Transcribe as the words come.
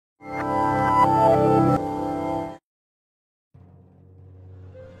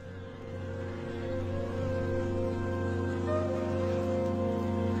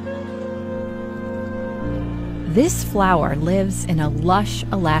This flower lives in a lush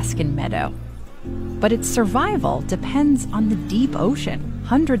Alaskan meadow, but its survival depends on the deep ocean,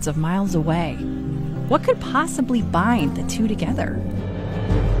 hundreds of miles away. What could possibly bind the two together?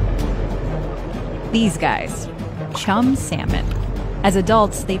 These guys, chum salmon. As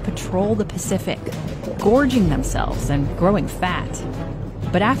adults, they patrol the Pacific, gorging themselves and growing fat.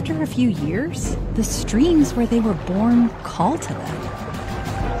 But after a few years, the streams where they were born call to them.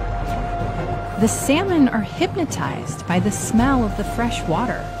 The salmon are hypnotized by the smell of the fresh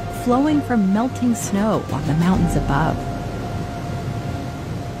water flowing from melting snow on the mountains above.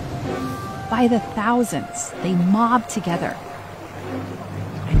 By the thousands, they mob together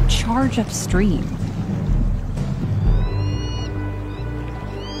and charge upstream.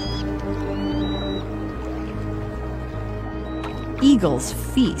 Eagles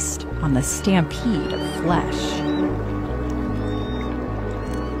feast on the stampede of flesh.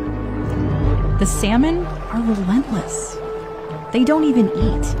 The salmon are relentless. They don't even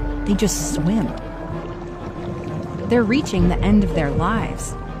eat, they just swim. They're reaching the end of their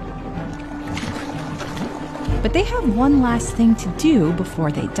lives. But they have one last thing to do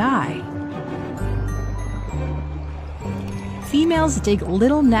before they die. Females dig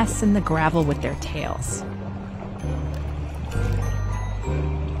little nests in the gravel with their tails.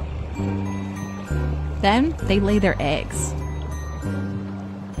 Then they lay their eggs,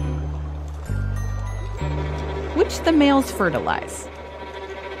 which the males fertilize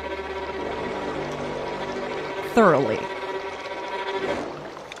thoroughly.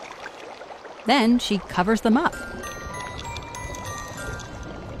 Then she covers them up.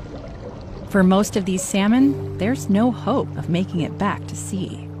 For most of these salmon, there's no hope of making it back to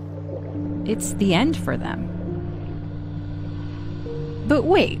sea. It's the end for them. But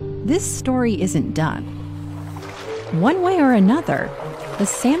wait, this story isn't done. One way or another, the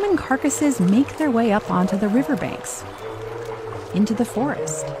salmon carcasses make their way up onto the riverbanks, into the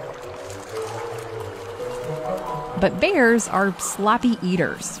forest. But bears are sloppy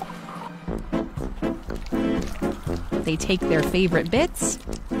eaters. They take their favorite bits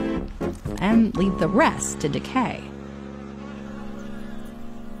and leave the rest to decay.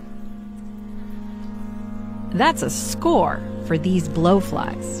 That's a score for these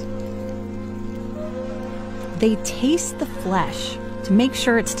blowflies. They taste the flesh to make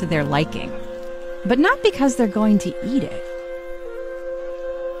sure it's to their liking, but not because they're going to eat it.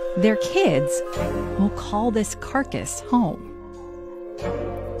 Their kids will call this carcass home.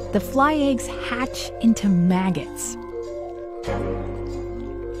 The fly eggs hatch into maggots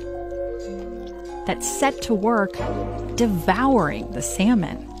that set to work devouring the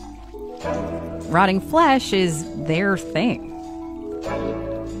salmon. Rotting flesh is their thing.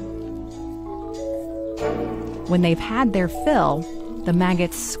 When they've had their fill, the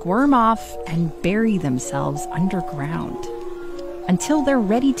maggots squirm off and bury themselves underground until they're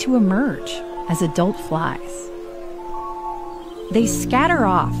ready to emerge as adult flies. They scatter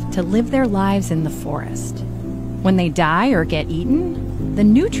off to live their lives in the forest. When they die or get eaten, the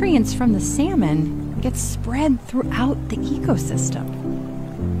nutrients from the salmon get spread throughout the ecosystem.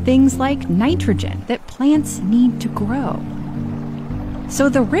 Things like nitrogen that plants need to grow. So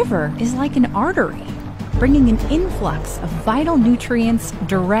the river is like an artery, bringing an influx of vital nutrients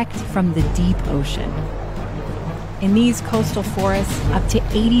direct from the deep ocean. In these coastal forests, up to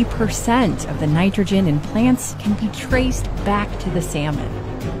 80% of the nitrogen in plants can be traced back to the salmon.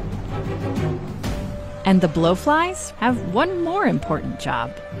 And the blowflies have one more important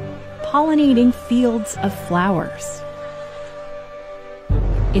job: pollinating fields of flowers.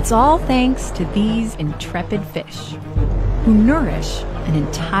 It's all thanks to these intrepid fish, who nourish an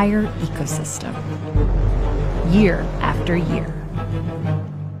entire ecosystem, year after year.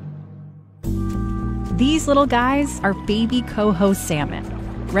 These little guys are baby coho salmon,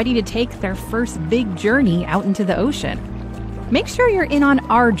 ready to take their first big journey out into the ocean. Make sure you're in on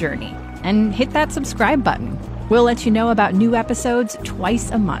our journey and hit that subscribe button. We'll let you know about new episodes twice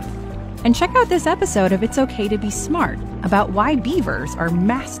a month. And check out this episode of It's Okay to Be Smart about why beavers are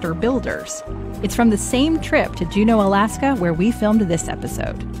master builders. It's from the same trip to Juneau, Alaska, where we filmed this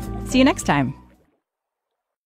episode. See you next time.